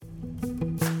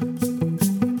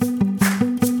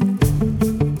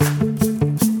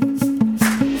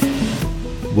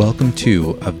Welcome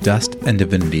to Of Dust and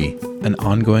Divinity, an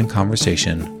ongoing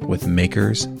conversation with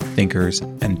makers, thinkers,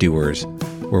 and doers,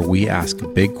 where we ask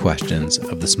big questions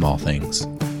of the small things.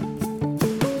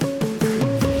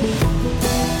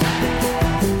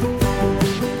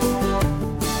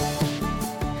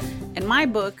 In my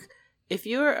book, if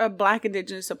you're a Black,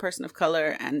 Indigenous, or person of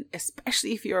color, and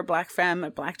especially if you're a Black femme, a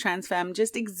Black trans femme,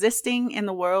 just existing in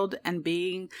the world and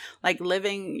being like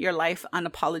living your life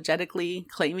unapologetically,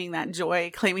 claiming that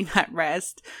joy, claiming that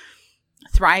rest,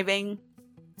 thriving,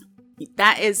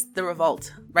 that is the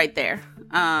revolt right there.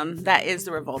 That is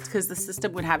the revolt, because the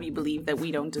system would have you believe that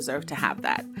we don't deserve to have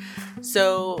that.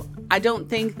 So I don't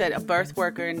think that a birth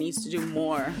worker needs to do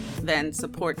more than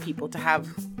support people to have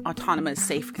autonomous,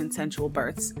 safe, consensual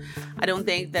births. I don't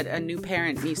think that a new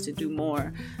parent needs to do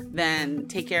more than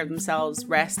take care of themselves,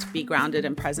 rest, be grounded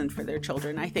and present for their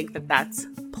children. I think that that's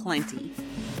plenty.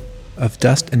 Of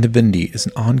Dust and Divinity is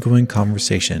an ongoing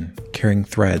conversation carrying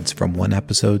threads from one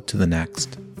episode to the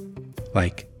next.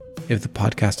 Like if the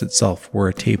podcast itself were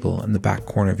a table in the back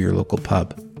corner of your local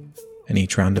pub, and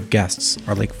each round of guests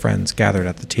are like friends gathered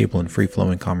at the table in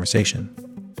free-flowing conversation.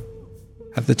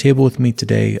 At the table with me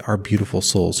today are beautiful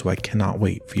souls who I cannot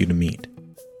wait for you to meet.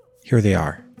 Here they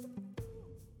are.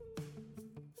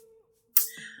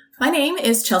 My name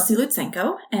is Chelsea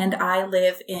Lutsenko, and I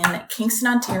live in Kingston,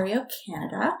 Ontario,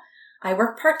 Canada. I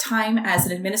work part-time as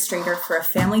an administrator for a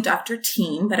family doctor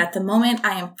team, but at the moment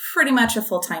I am pretty much a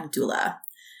full-time doula.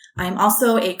 I am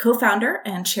also a co-founder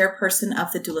and chairperson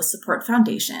of the Doula Support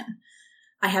Foundation.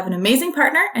 I have an amazing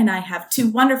partner, and I have two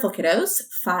wonderful kiddos,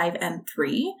 5 and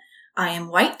 3. I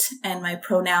am white, and my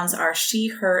pronouns are she,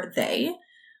 her, they.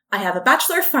 I have a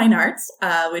Bachelor of Fine Arts,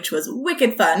 which was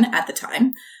wicked fun at the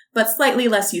time, but slightly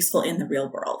less useful in the real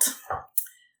world.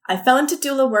 I fell into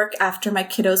doula work after my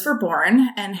kiddos were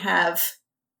born and have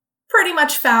pretty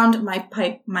much found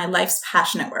my life's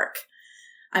passionate work.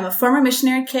 I'm a former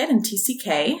missionary kid in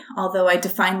TCK, although I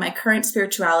define my current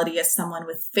spirituality as someone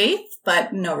with faith,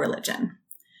 but no religion.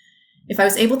 If I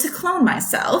was able to clone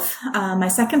myself, my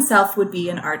second self would be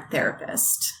an art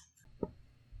therapist.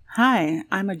 Hi,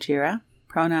 I'm Ajira,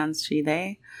 pronouns she,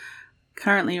 they,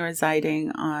 currently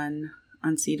residing on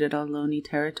unceded Ohlone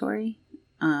territory,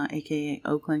 aka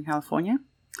Oakland, California.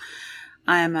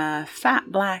 I am a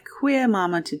fat, Black, queer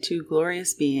mama to two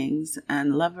glorious beings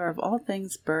and lover of all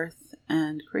things birth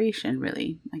and creation,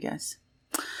 really, I guess.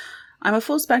 I'm a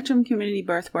full spectrum community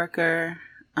birth worker.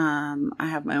 I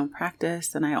have my own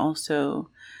practice, and I also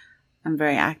am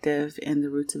very active in the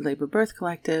Roots of Labor Birth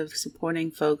Collective, supporting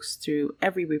folks through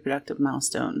every reproductive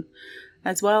milestone,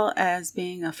 as well as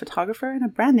being a photographer and a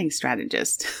branding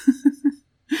strategist.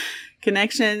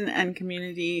 Connection and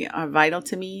community are vital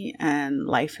to me, and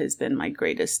life has been my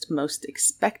greatest, most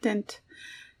expectant,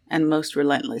 and most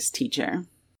relentless teacher.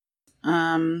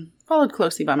 Followed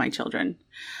closely by my children.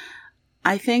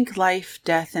 I think life,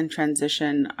 death, and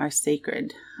transition are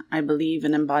sacred. I believe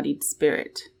in embodied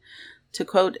spirit. To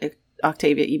quote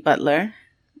Octavia E. Butler,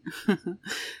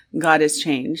 God is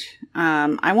change.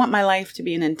 I want my life to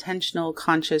be an intentional,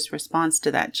 conscious response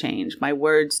to that change, my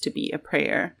words to be a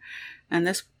prayer, and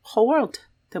this whole world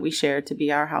that we share to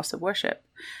be our house of worship.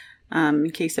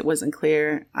 In case it wasn't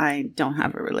clear, I don't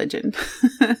have a religion.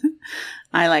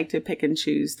 I like to pick and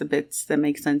choose the bits that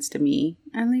make sense to me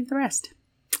and leave the rest.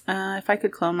 If I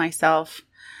could clone myself,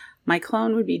 my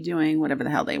clone would be doing whatever the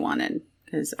hell they wanted,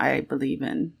 because I believe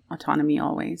in autonomy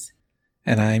always.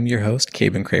 And I'm your host,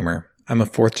 Caben Kramer. I'm a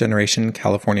fourth-generation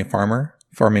California farmer,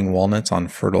 farming walnuts on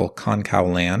fertile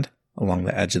Concow land along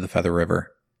the edge of the Feather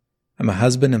River. I'm a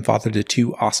husband and father to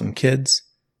 2 awesome kids.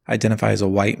 I identify as a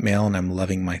white male, and I'm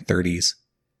loving my 30s.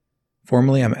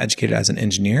 Formally, I'm educated as an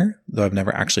engineer, though I've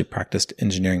never actually practiced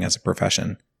engineering as a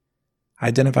profession. I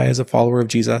identify as a follower of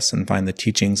Jesus and find the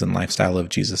teachings and lifestyle of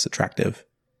Jesus attractive.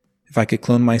 If I could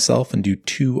clone myself and do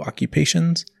 2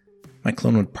 occupations, my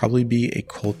clone would probably be a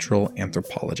cultural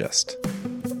anthropologist.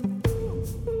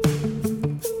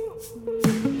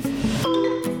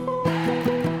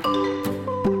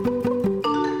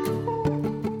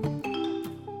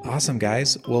 Awesome,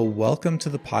 guys. Well, welcome to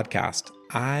the podcast.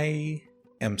 I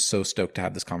am so stoked to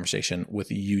have this conversation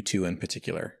with you two in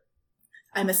particular.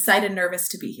 I'm excited and nervous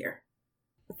to be here.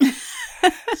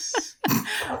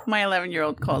 My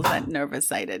 11-year-old calls that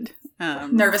nervous-sighted.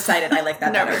 Nervous-sighted, I like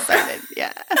that. Nervous-sighted,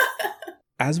 yeah.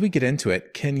 As we get into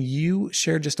it, can you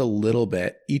share just a little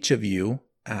bit, each of you,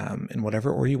 in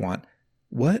whatever order you want,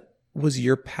 what was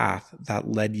your path that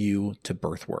led you to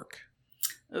birth work?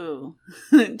 Ooh.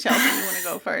 Chelsea, you want to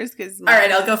go first? All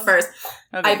right, I'll go first.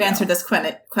 Okay, I've answered this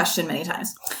question many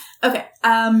times. Okay.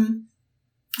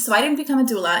 So I didn't become a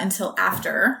doula until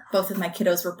after both of my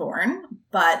kiddos were born,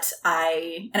 but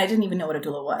I didn't even know what a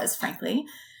doula was, frankly.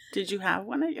 Did you have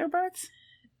one at your birth?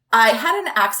 I had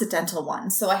an accidental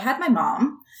one. So I had my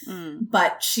mom,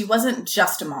 but she wasn't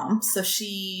just a mom. So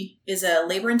she is a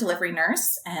labor and delivery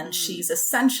nurse, and she's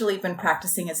essentially been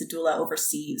practicing as a doula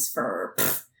overseas for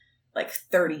like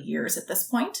 30 years at this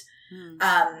point.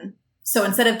 So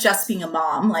instead of just being a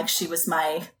mom, like, she was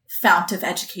my fount of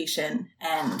education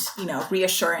and, you know,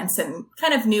 reassurance, and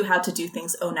kind of knew how to do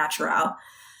things au naturel.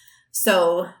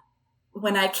 So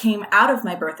when I came out of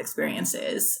my birth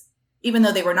experiences, even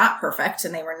though they were not perfect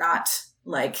and they were not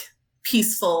like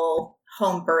peaceful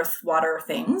home birth water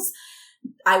things,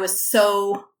 I was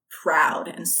so proud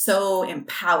and so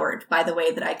empowered by the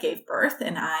way that I gave birth.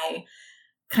 And I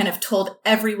kind of told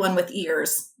everyone with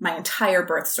ears my entire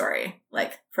birth story,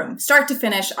 like from start to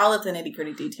finish, all of the nitty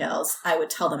gritty details. I would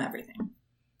tell them everything.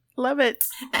 Love it.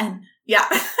 And yeah.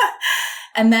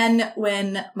 And then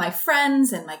when my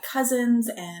friends and my cousins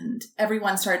and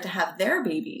everyone started to have their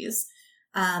babies,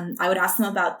 I would ask them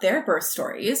about their birth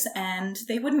stories, and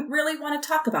they wouldn't really want to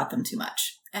talk about them too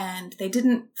much. And they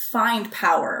didn't find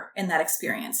power in that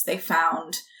experience. They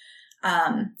found,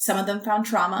 some of them found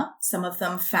trauma. Some of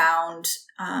them found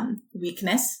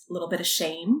weakness, a little bit of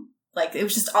shame. Like, it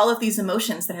was just all of these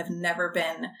emotions that have never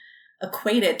been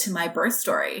equated to my birth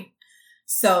story.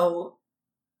 So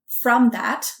from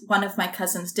that, one of my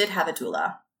cousins did have a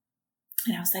doula.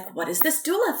 And I was like, what is this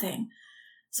doula thing?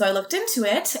 So I looked into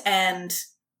it, and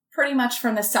pretty much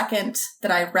from the second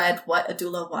that I read what a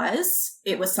doula was,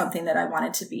 it was something that I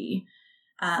wanted to be.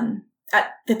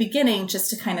 At the beginning, just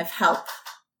to kind of help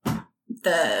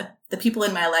the people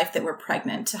in my life that were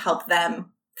pregnant, to help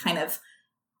them kind of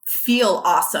feel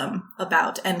awesome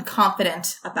about and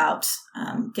confident about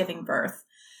giving birth.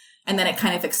 And then it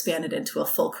kind of expanded into a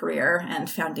full career and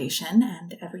foundation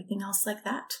and everything else like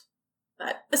that.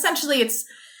 But essentially,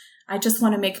 I just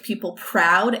want to make people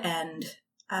proud and,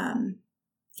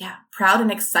 proud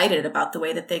and excited about the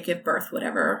way that they give birth,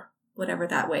 whatever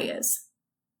that way is.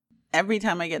 Every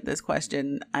time I get this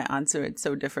question, I answer it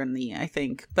so differently, I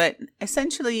think. But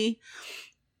essentially,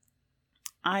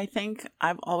 I think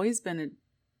I've always been a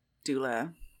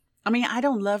doula. I mean, I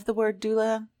don't love the word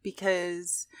doula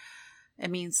because it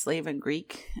means slave in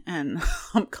Greek, and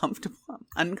I'm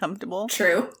uncomfortable.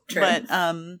 True. But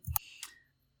I'm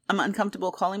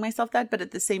uncomfortable calling myself that, but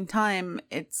at the same time,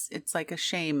 it's like a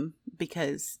shame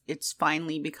because it's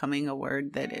finally becoming a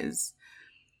word that is,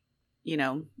 you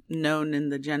know, known in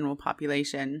the general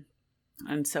population.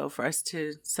 And so for us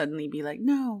to suddenly be like,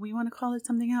 no, we want to call it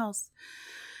something else,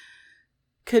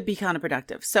 could be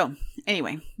counterproductive. So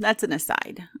anyway, that's an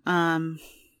aside.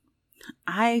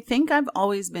 I think I've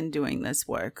always been doing this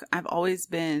work. I've always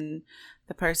been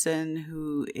the person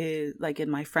who is, like, in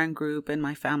my friend group and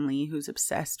my family, who's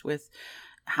obsessed with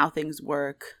how things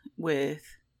work with,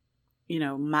 you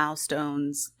know,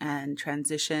 milestones and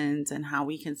transitions and how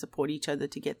we can support each other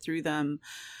to get through them.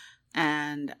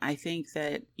 And I think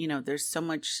that, you know, there's so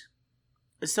much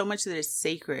that is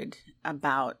sacred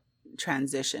about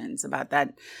transitions, about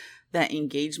that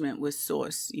engagement with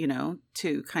source, you know,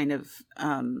 to kind of,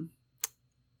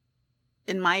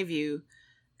 in my view,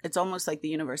 it's almost like the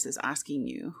universe is asking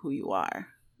you who you are,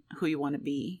 who you want to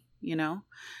be, you know?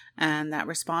 And that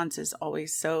response is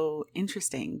always so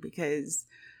interesting because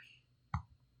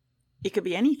it could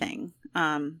be anything.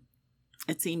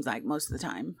 It seems like most of the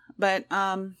time. But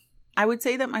I would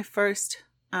say that my first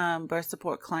birth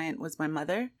support client was my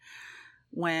mother.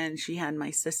 When she had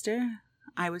my sister,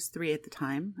 I was 3 at the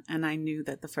time, and I knew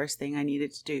that the first thing I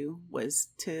needed to do was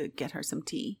to get her some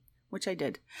tea, which I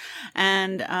did.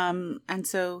 And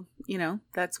so, you know,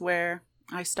 that's where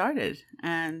I started.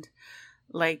 And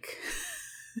like,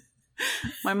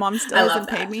 my mom still hasn't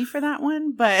paid me for that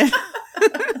one, but,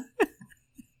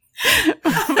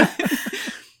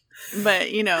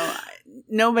 but, you know,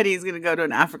 nobody's going to go to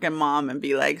an African mom and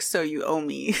be like, so you owe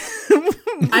me.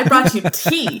 I brought you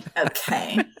tea.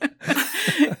 Okay.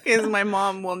 Because my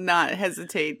mom will not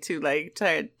hesitate to like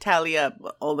try to tally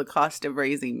up all the cost of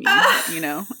raising me, you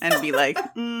know, and be like,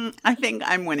 I think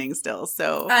I'm winning still.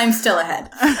 So I'm still ahead.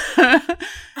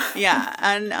 Yeah.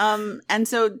 And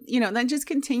so, you know, that just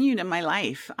continued in my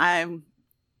life. I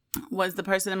was the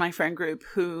person in my friend group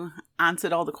who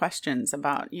answered all the questions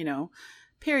about, you know,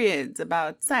 periods,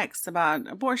 about sex, about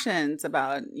abortions,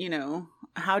 about, you know,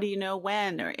 how do you know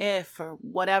when or if or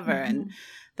whatever. Mm-hmm. And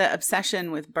the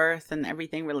obsession with birth and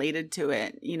everything related to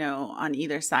it, you know, on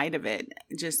either side of it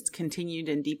just continued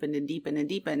and deepened and deepened and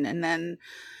deepened. And then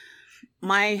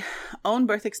my own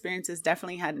birth experiences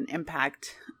definitely had an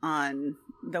impact on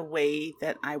the way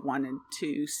that I wanted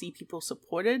to see people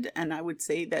supported. And I would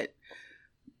say that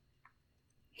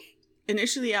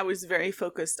initially I was very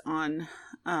focused on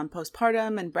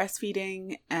postpartum and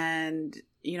breastfeeding, and,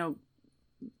 you know,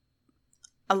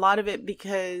 a lot of it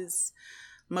because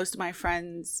most of my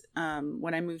friends,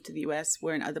 when I moved to the US,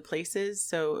 were in other places.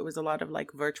 So it was a lot of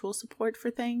like virtual support for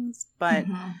things. But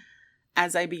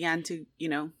as I began to, you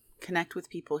know, connect with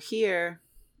people here,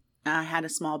 I had a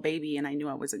small baby and I knew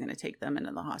I wasn't going to take them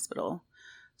into the hospital.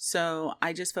 So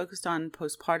I just focused on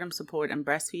postpartum support and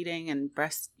breastfeeding and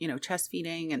chest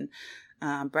feeding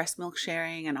and breast milk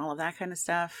sharing and all of that kind of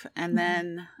stuff. And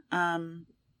then,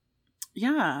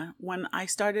 when I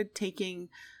started taking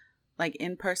like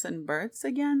in-person births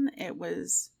again,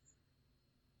 it's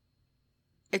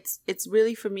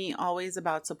really for me always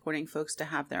about supporting folks to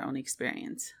have their own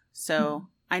experience. So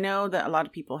I know that a lot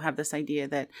of people have this idea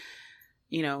that,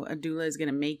 you know, a doula is going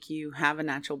to make you have a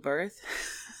natural birth.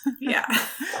 Yeah.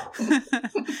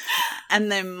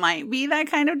 And there might be that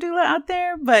kind of doula out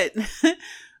there, but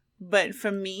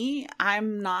for me,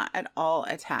 I'm not at all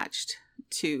attached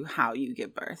to how you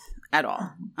give birth at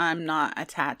all. I'm not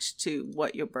attached to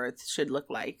what your birth should look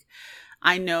like.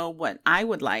 I know what I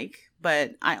would like,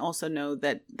 but I also know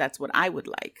that that's what I would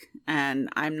like. And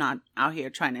I'm not out here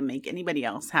trying to make anybody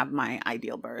else have my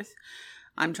ideal birth.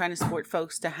 I'm trying to support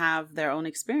folks to have their own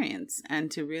experience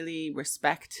and to really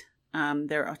respect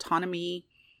their autonomy,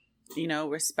 you know,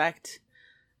 respect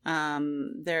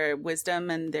their wisdom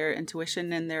and their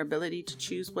intuition and their ability to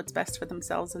choose what's best for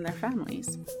themselves and their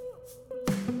families.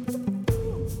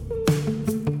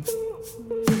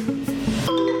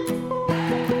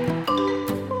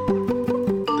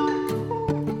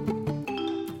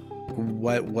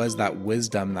 What was that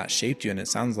wisdom that shaped you? And it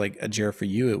sounds like, Ajira, for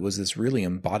you, it was this really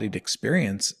embodied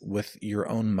experience with your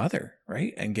own mother,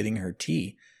 right? And getting her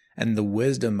tea, and the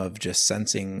wisdom of just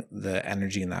sensing the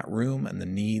energy in that room and the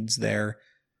needs there,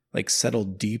 like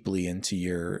settled deeply into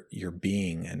your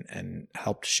being and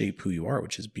helped shape who you are,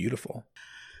 which is beautiful.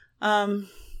 I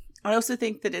also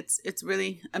think that it's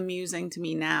really amusing to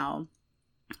me now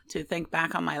to think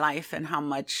back on my life and how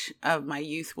much of my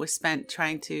youth was spent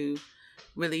trying to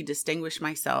really distinguish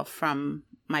myself from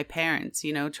my parents,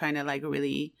 you know, trying to like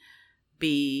really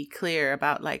be clear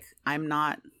about like, I'm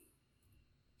not,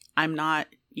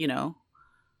 you know,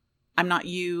 I'm not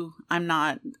you, I'm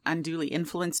not unduly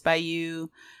influenced by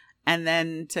you. And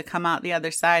then to come out the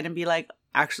other side and be like,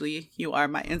 actually, you are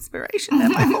my inspiration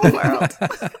in my whole world.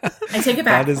 I take it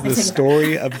back. That is the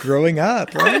story of growing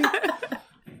up, right?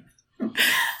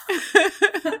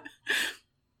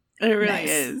 It really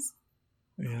is.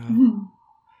 Yeah.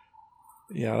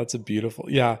 Yeah, that's a beautiful.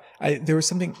 Yeah, there was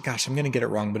something. Gosh, I'm gonna get it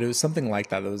wrong, but it was something like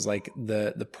that. It was like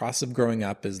the process of growing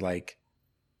up is like,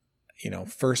 you know,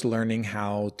 first learning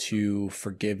how to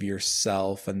forgive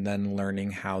yourself, and then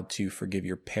learning how to forgive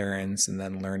your parents, and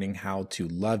then learning how to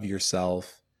love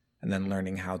yourself, and then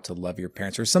learning how to love your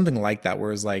parents, or something like that.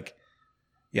 Where it's like,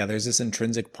 yeah, there's this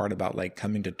intrinsic part about like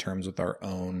coming to terms with our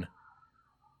own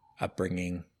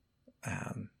upbringing.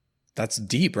 That's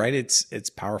deep, right? It's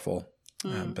powerful.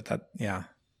 But that, yeah.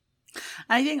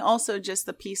 I think also just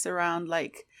the piece around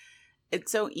like,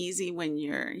 it's so easy when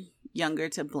you're younger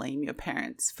to blame your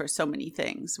parents for so many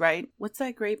things, right? What's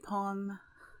that great poem?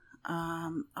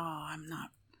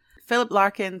 Philip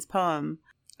Larkin's poem.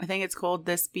 I think it's called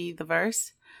This Be the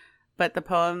Verse. But the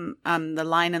poem, the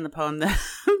line in the poem that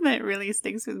really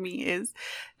sticks with me is,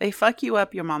 they fuck you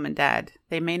up, your mom and dad.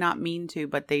 They may not mean to,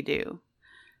 but they do.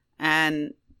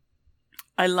 And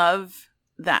I love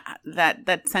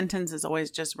that sentence is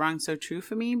always just rung so true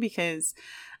for me, because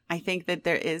I think that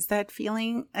there is that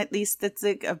feeling, at least that's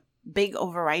like a big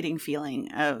overriding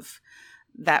feeling of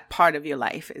that part of your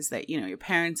life, is that, you know, your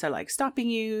parents are like stopping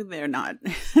you. They're not,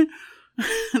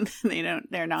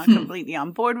 they're not completely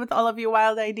on board with all of your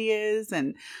wild ideas,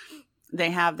 and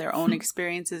they have their own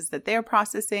experiences that they're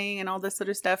processing and all this sort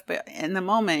of stuff. But in the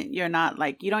moment, you're not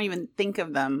like, you don't even think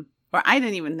of them, or I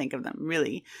didn't even think of them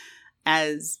really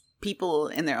as people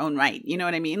in their own right. You know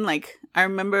what I mean? Like, I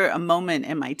remember a moment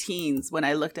in my teens when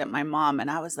I looked at my mom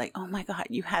and I was like, oh my God,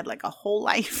 you had like a whole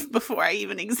life before I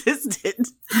even existed.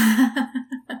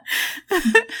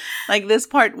 Like, this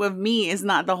part with me is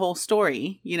not the whole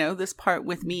story. You know, this part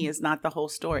with me is not the whole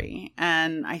story.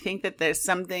 And I think that there's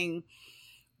something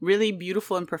really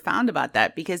beautiful and profound about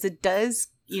that, because it does,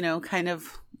 you know, kind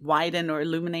of widen or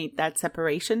illuminate that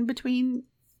separation between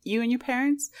you and your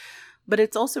parents. But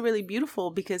it's also really beautiful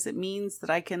because it means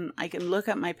that I can look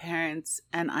at my parents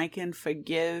and I can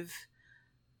forgive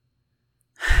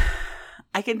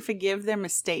their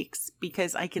mistakes,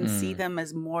 because I can see them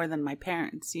as more than my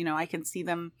parents. You know, I can see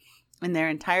them in their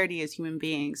entirety as human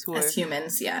beings who as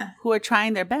humans, yeah, who are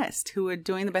trying their best, who are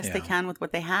doing the best they Yeah. can with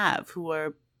what they have, who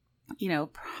are,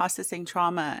 processing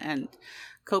trauma and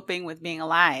coping with being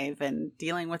alive and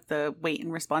dealing with the weight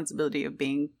and responsibility of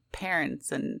being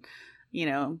parents and,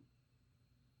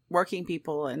 working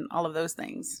people and all of those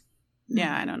things.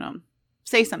 Yeah, I don't know.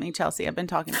 Say something, Chelsea. I've been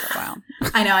talking for a while.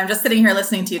 I know. I'm just sitting here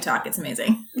listening to you talk. It's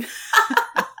amazing.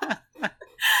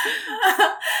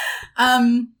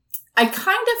 I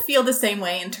kind of feel the same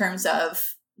way in terms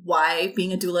of why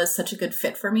being a doula is such a good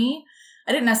fit for me.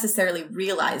 I didn't necessarily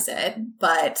realize it,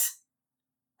 but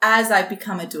as I've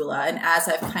become a doula and as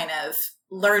I've kind of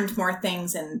learned more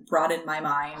things and broadened my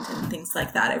mind and things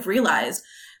like that, I've realized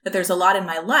that there's a lot in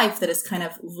my life that has kind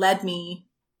of led me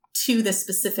to this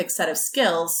specific set of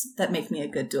skills that make me a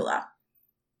good doula.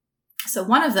 So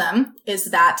one of them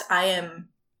is that I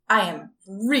am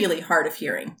really hard of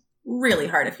hearing.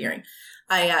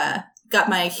 I got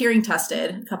my hearing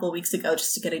tested a couple of weeks ago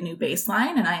just to get a new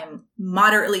baseline, and I am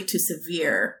moderately to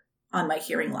severe on my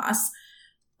hearing loss.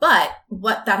 But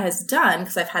what that has done,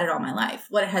 because I've had it all my life,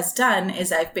 what it has done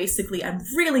is I'm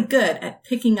really good at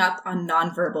picking up on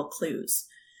nonverbal clues.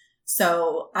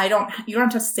 So you don't have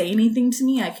to say anything to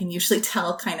me. I can usually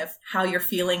tell kind of how you're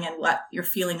feeling and what you're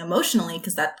feeling emotionally,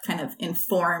 because that kind of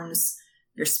informs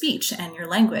your speech and your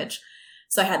language.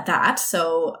 So I had that.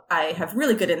 So I have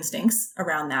really good instincts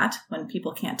around that. When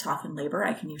people can't talk in labor,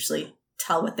 I can usually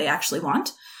tell what they actually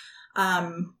want.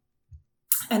 And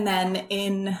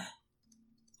then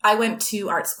I went to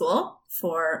art school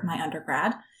for my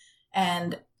undergrad,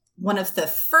 and one of the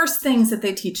first things that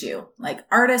they teach you, like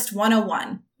Artist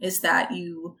 101, is that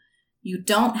you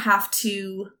don't have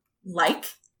to like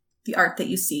the art that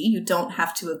you see. You don't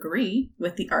have to agree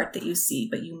with the art that you see,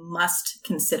 but you must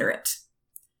consider it.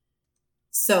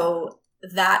 So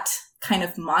that kind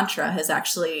of mantra has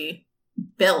actually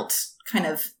built kind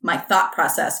of my thought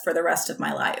process for the rest of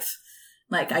my life.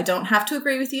 Like, I don't have to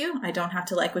agree with you. I don't have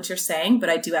to like what you're saying, but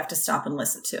I do have to stop and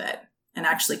listen to it and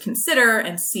actually consider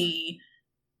and see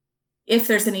if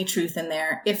there's any truth in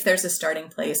there, if there's a starting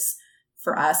place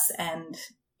for us. And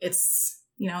it's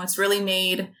really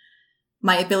made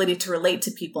my ability to relate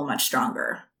to people much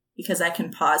stronger, because I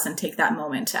can pause and take that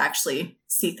moment to actually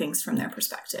see things from their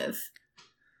perspective.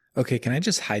 Okay, can I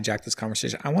just hijack this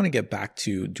conversation? I want to get back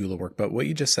to doula work, but what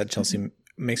you just said, Chelsea,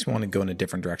 makes me want to go in a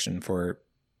different direction for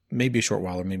maybe a short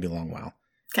while or maybe a long while.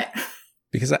 Okay.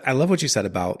 Because I love what you said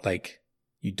about, like,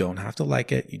 you don't have to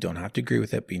like it, you don't have to agree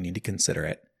with it, but you need to consider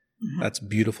it. Mm-hmm. That's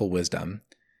beautiful wisdom.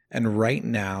 And right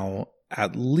now,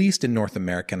 at least in North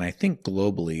America, and I think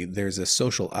globally, there's a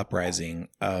social uprising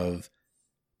of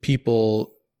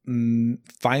people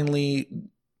finally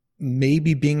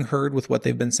maybe being heard with what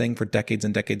they've been saying for decades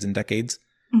and decades and decades.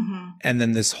 Mm-hmm. And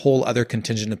then this whole other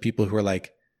contingent of people who are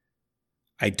like,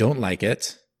 I don't like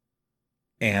it,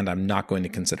 and I'm not going to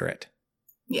consider it.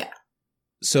 Yeah.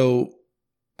 So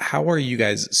how are you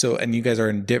guys? And you guys are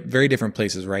in very different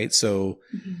places, right? So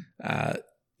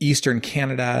Eastern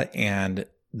Canada and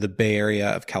the Bay Area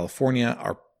of California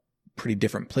are pretty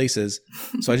different places.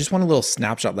 So I just want a little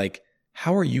snapshot, like,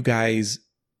 how are you guys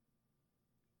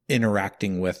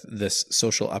interacting with this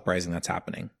social uprising that's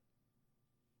happening?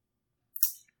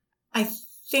 I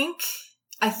think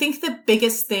the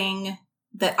biggest thing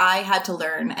that I had to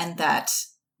learn, and that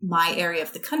my area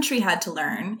of the country had to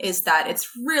learn, is that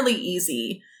it's really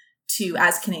easy to,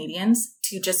 as Canadians,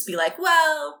 to just be like,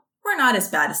 well, we're not as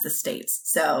bad as the States,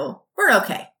 so we're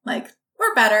okay. Like,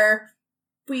 we're better.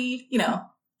 The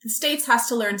States has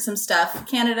to learn some stuff.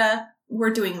 Canada,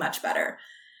 we're doing much better.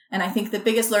 And I think the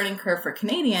biggest learning curve for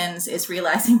Canadians is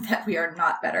realizing that we are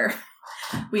not better.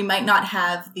 We might not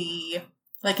have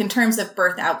in terms of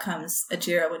birth outcomes,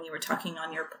 Ajira, when you were talking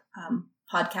on your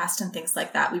podcast and things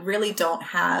like that, we really don't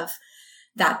have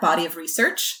that body of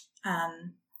research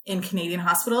in Canadian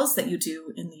hospitals that you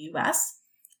do in the US.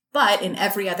 But in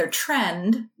every other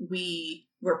trend,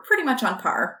 we're pretty much on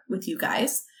par with you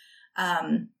guys.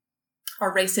 Our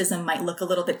racism might look a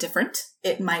little bit different.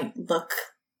 It might look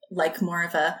like more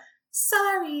of a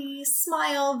sorry,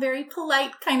 smile, very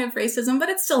polite kind of racism, but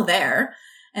it's still there.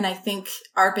 And I think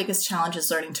our biggest challenge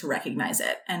is learning to recognize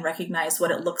it and recognize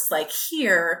what it looks like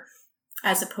here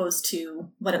as opposed to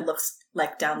what it looks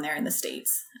like down there in the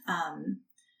States.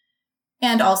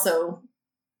 And also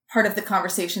part of the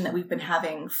conversation that we've been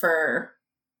having for,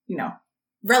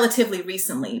 relatively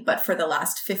recently, but for the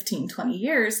last 15, 20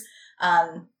 years,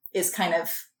 is kind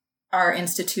of our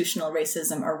institutional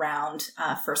racism around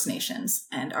First Nations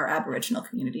and our Aboriginal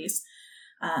communities.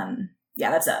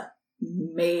 That's a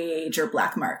major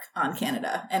black mark on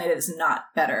Canada, and it is not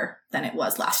better than it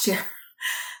was last year.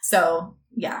 So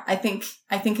yeah, I think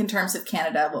in terms of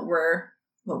Canada, what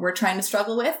we're trying to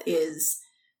struggle with is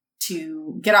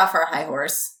to get off our high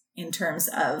horse in terms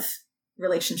of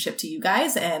relationship to you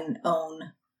guys and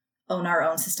own our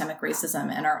own systemic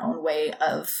racism and our own way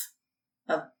of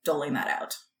doling that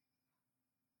out.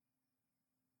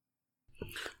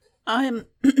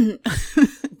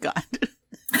 God,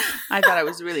 I thought I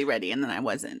was really ready and then I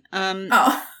wasn't.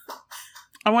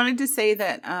 I wanted to say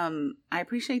that I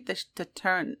appreciate the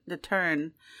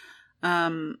turn.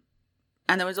 And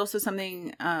there was also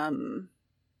something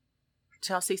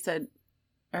Chelsea said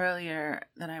earlier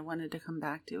that I wanted to come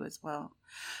back to as well.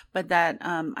 But that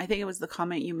I think it was the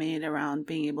comment you made around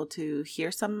being able to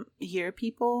hear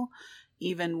people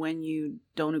even when you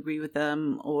don't agree with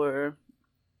them or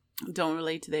don't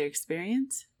relate to their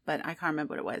experience. But I can't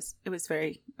remember what it was. It was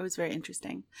very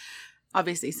interesting.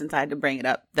 Obviously, since I had to bring it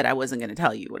up, that I wasn't going to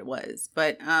tell you what it was.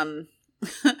 But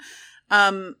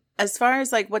as far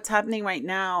as like what's happening right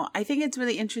now, I think it's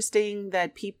really interesting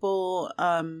that people,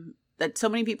 that so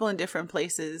many people in different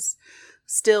places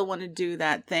still want to do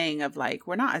that thing of like,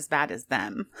 we're not as bad as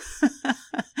them.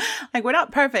 Like, we're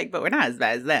not perfect, but we're not as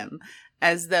bad as them.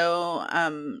 As though,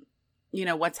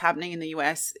 what's happening in the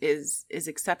US is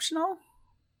exceptional,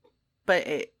 but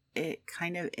it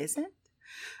kind of isn't.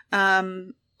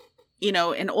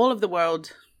 In all of the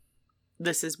world,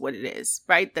 this is what it is,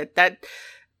 right? The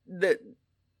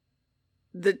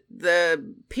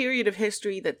period of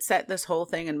history that set this whole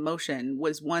thing in motion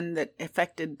was one that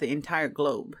affected the entire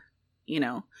globe.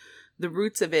 The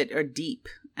roots of it are deep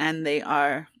and they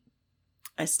are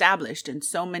established in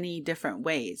so many different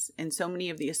ways, and so many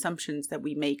of the assumptions that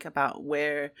we make about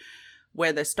where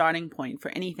the starting point for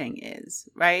anything is,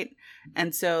 right?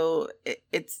 And so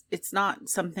it's not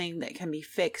something that can be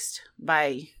fixed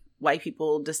by white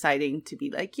people deciding to be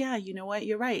like, yeah, you know what,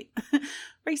 you're right.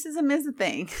 Racism is a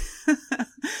thing.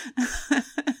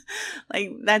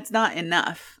 Like, that's not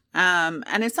enough.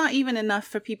 And it's not even enough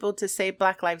for people to say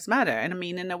Black Lives Matter. And I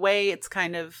mean, in a way, it's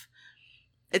kind of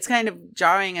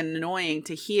jarring and annoying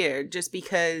to hear, just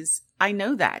because I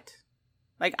know that.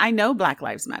 Like, I know Black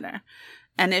Lives Matter.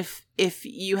 And if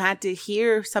you had to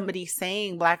hear somebody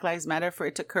saying Black Lives Matter for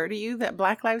it to occur to you that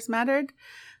Black Lives mattered,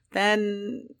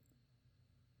 then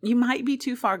you might be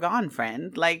too far gone,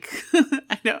 friend. Like,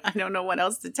 I don't know what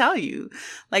else to tell you.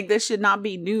 Like, this should not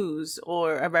be news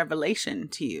or a revelation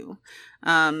to you.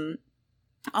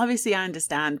 Obviously, I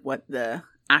understand what the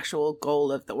actual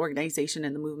goal of the organization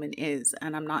and the movement is.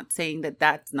 And I'm not saying that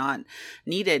that's not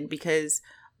needed, because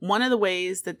one of the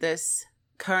ways that this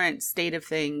current state of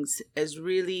things has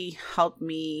really helped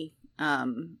me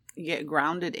get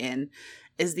grounded in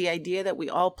is the idea that we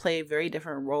all play very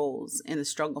different roles in the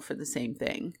struggle for the same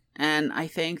thing. And I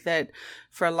think that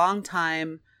for a long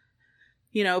time,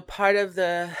 part of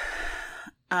the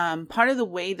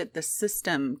way that the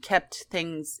system kept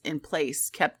things in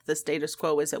place, kept the status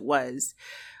quo as it was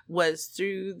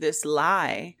through this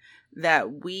lie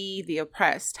that we, the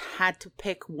oppressed, had to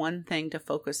pick one thing to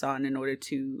focus on in order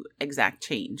to exact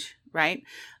change, right?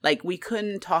 Like, we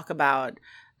couldn't talk about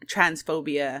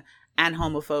transphobia and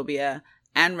homophobia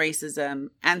and racism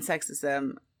and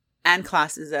sexism and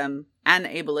classism and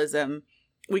ableism.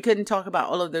 We couldn't talk about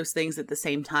all of those things at the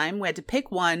same time. We had to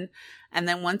pick one. And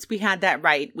then once we had that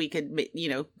right, we could,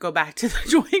 go back to the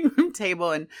drawing room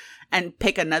table and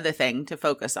pick another thing to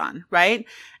focus on. Right.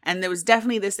 And there was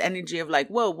definitely this energy of like,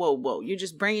 whoa, you're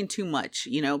just bringing too much,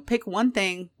 pick one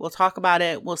thing. We'll talk about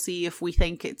it. We'll see if we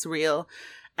think it's real.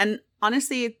 And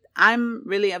honestly, I'm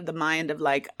really of the mind of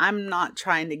like, I'm not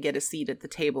trying to get a seat at the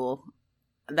table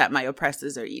that my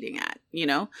oppressors are eating at,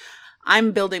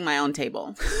 I'm building my own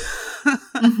table.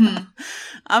 Mm-hmm.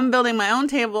 I'm building my own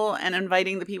table and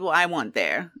inviting the people I want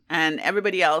there, and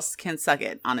everybody else can suck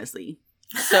it, honestly.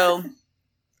 So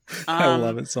I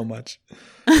love it so much.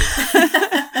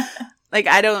 Like,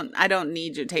 I don't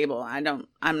need your table.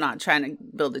 I'm not trying to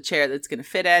build a chair that's going to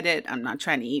fit at it. I'm not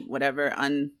trying to eat whatever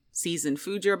unseasoned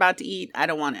food you're about to eat. I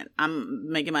don't want it. I'm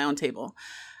making my own table.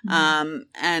 Mm-hmm.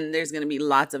 And there's going to be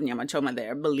lots of nyama choma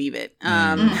there. Believe it.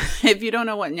 If you don't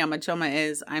know what nyama choma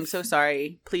is, I'm so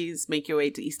sorry. Please make your way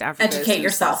to East Africa Educate as soon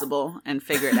yourself. as possible and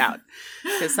figure it out,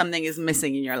 because something is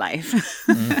missing in your life.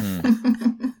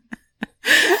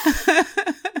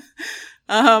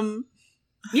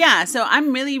 Yeah. So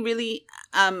I'm really, really,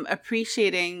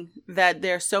 appreciating that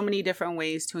there are so many different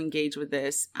ways to engage with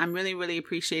this. I'm really, really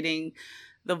appreciating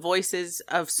the voices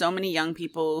of so many young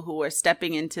people who are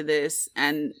stepping into this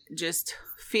and just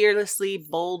fearlessly,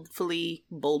 boldly,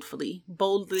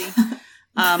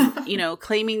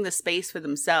 claiming the space for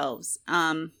themselves.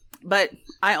 But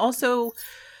I also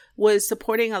was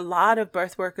supporting a lot of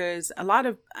birth workers, a lot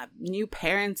of new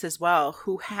parents as well,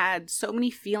 who had so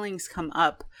many feelings come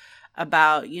up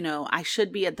about, I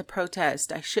should be at the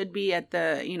protest. I should be at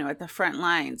the, at the front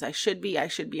lines. I should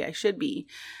be.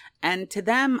 And to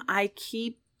them, I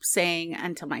keep saying,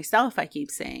 and to myself, I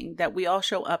keep saying that we all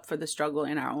show up for the struggle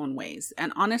in our own ways.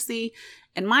 And honestly,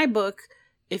 in my book,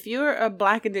 if you're a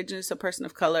Black, Indigenous, a person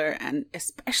of color, and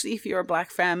especially if you're a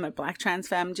Black femme, a Black trans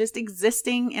femme, just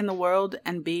existing in the world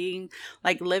and being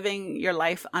like living your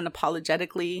life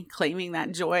unapologetically, claiming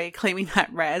that joy, claiming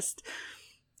that rest,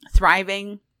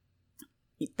 thriving,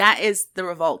 that is the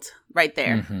revolt right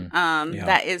there. Mm-hmm.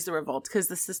 That is the revolt, because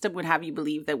the system would have you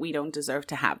believe that we don't deserve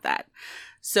to have that.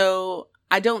 So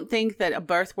I don't think that a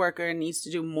birth worker needs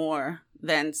to do more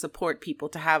than support people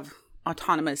to have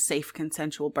autonomous, safe,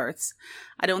 consensual births.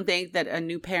 I don't think that a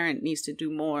new parent needs to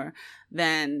do more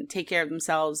than take care of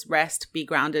themselves, rest, be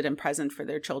grounded and present for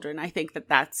their children. I think that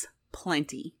that's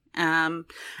plenty. And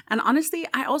honestly,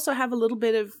 I also have a little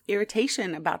bit of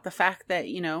irritation about the fact that,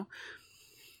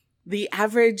 the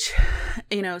average,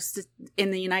 in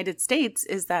the United States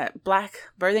is that Black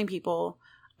birthing people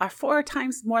are 4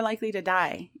 times more likely to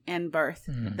die in birth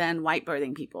than white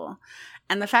birthing people.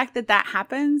 And the fact that that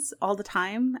happens all the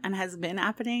time and has been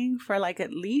happening for like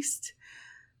at least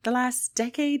the last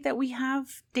decade that we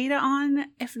have data on,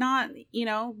 if not,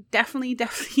 definitely,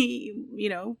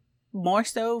 more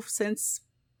so since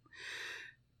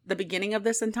the beginning of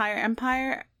this entire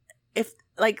empire. If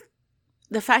like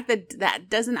the fact that that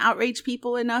doesn't outrage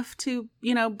people enough to,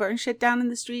 burn shit down in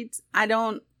the streets,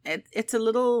 it's a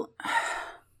little...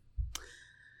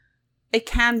 It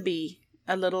can be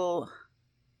a little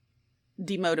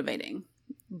demotivating,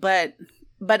 but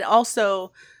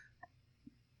also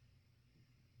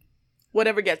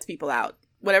whatever gets people out,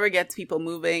 whatever gets people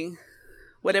moving,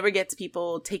 whatever gets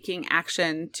people taking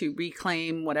action to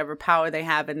reclaim whatever power they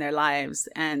have in their lives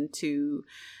and to,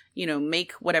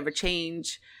 make whatever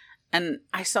change. And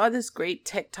I saw this great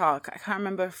TikTok. I can't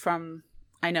remember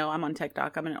I know I'm on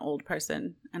TikTok. I'm an old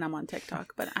person and I'm on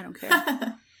TikTok, but I don't care.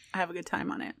 I have a good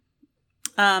time on it.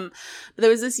 But there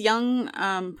was this young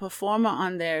performer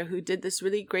on there who did this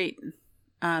really great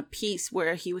piece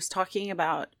where he was talking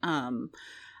about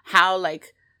how,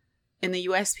 like, in the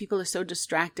US, people are so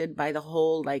distracted by the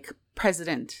whole, like,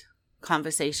 president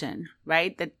conversation,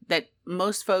 right? That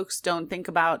most folks don't think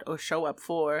about or show up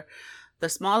for the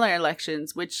smaller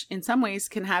elections, which in some ways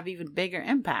can have even bigger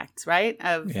impacts, right?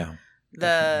 Of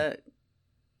the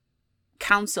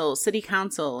council, city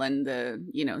council, and the,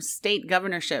 state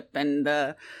governorship. And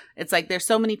it's like there's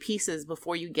so many pieces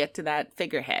before you get to that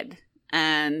figurehead.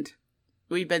 And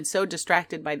we've been so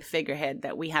distracted by the figurehead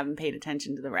that we haven't paid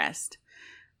attention to the rest.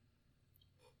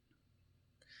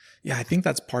 Yeah, I think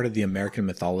that's part of the American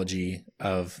mythology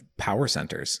of power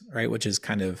centers, right? Which is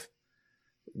kind of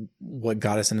what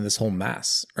got us into this whole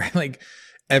mess, right? Like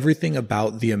everything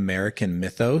about the American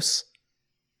mythos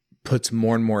puts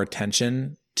more and more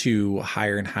attention to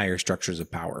higher and higher structures of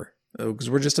power because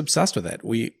we're just obsessed with it.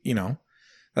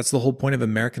 That's the whole point of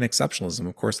American exceptionalism.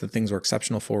 Of course, the things we're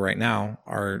exceptional for right now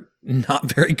are not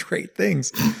very great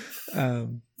things.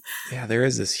 There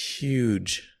is this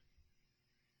huge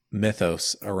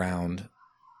mythos around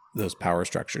those power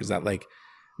structures that, like,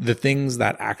 the things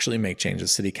that actually make change, the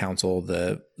city council,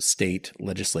 the state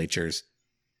legislatures,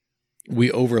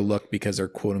 we overlook because they're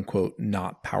quote unquote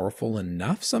not powerful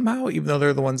enough somehow, even though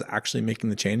they're the ones actually making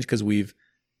the change, because we've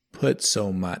put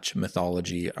so much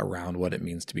mythology around what it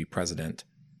means to be president.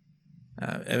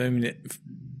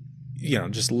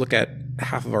 Just look at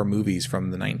half of our movies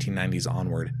from the 1990s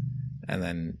onward, and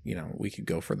then, we could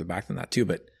go further back than that too.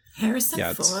 But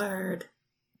Harrison Ford,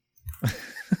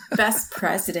 best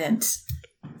president.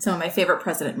 Some of my favorite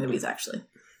president movies, actually.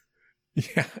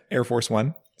 Yeah, Air Force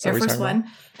One. Air Force One.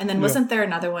 And then wasn't there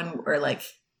another one where, like,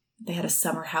 they had a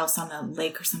summer house on the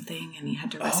lake or something and he had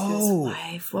to rescue his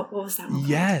wife? What was that one?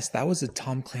 Yes, that was a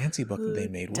Tom Clancy book that they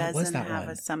made. What was that one? Doesn't have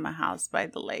a summer house by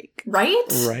the lake. Right?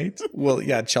 Right? Well,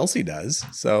 yeah, Chelsea does.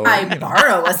 So I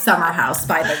borrow a summer house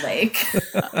by the lake.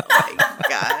 Oh my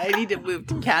God. I need to move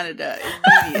to Canada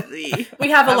immediately. We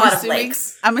have a lot of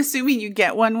lakes. I'm assuming you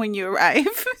get one when you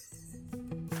arrive.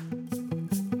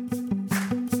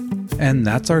 And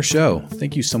that's our show.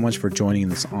 Thank you so much for joining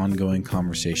this ongoing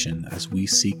conversation as we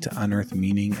seek to unearth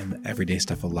meaning in the everyday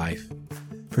stuff of life.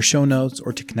 For show notes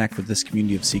or to connect with this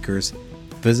community of seekers,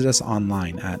 visit us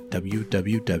online at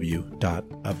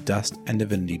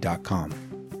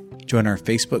www.ofdustanddivinity.com. Join our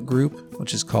Facebook group,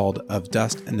 which is called Of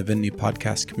Dust and Divinity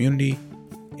Podcast Community,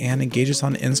 and engage us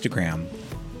on Instagram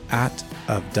at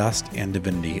Of Dust and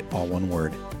Divinity, all one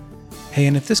word. Hey,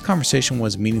 and if this conversation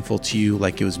was meaningful to you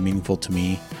like it was meaningful to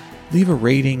me, leave a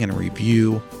rating and a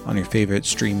review on your favorite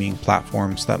streaming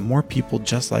platform so that more people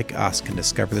just like us can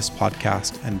discover this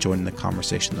podcast and join in the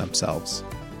conversation themselves.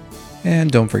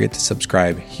 And don't forget to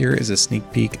subscribe. Here is a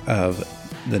sneak peek of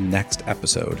the next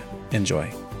episode. Enjoy.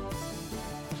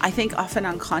 I think often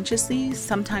unconsciously,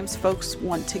 sometimes folks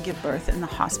want to give birth in the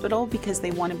hospital because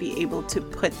they want to be able to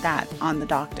put that on the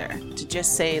doctor, to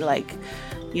just say like,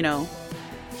 you know,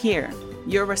 here,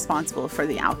 you're responsible for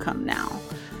the outcome now.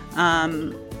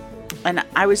 And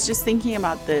I was just thinking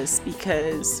about this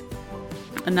because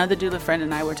another doula friend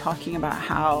and I were talking about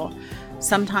how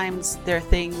sometimes there are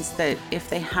things that if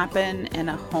they happen in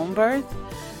a home birth,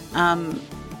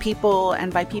 people,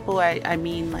 and by people I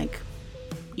mean like,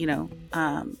 you know,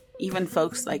 even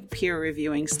folks like peer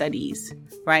reviewing studies,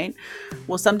 right,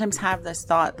 will sometimes have this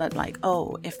thought that like,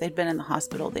 oh, if they'd been in the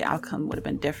hospital, the outcome would have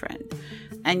been different.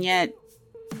 And yet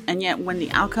when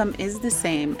the outcome is the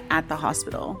same at the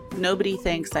hospital, nobody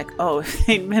thinks like, oh, if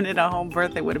they'd been in a home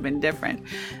birth, it would have been different.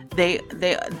 They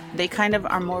kind of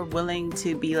are more willing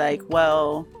to be like,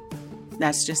 well,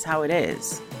 that's just how it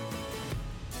is.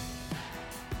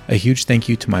 A huge thank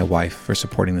you to my wife for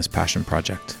supporting this passion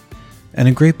project. And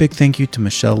a great big thank you to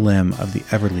Michelle Lim of the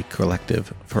Everly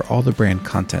Collective for all the brand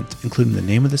content, including the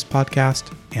name of this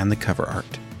podcast and the cover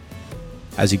art.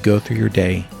 As you go through your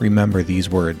day, remember these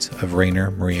words of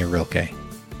Rainer Maria Rilke.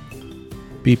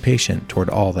 Be patient toward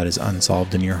all that is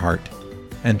unsolved in your heart,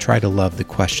 and try to love the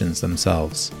questions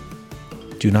themselves.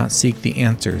 Do not seek the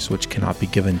answers which cannot be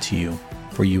given to you,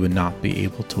 for you would not be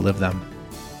able to live them.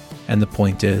 And the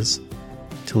point is,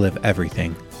 to live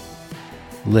everything.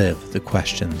 Live the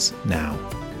questions now.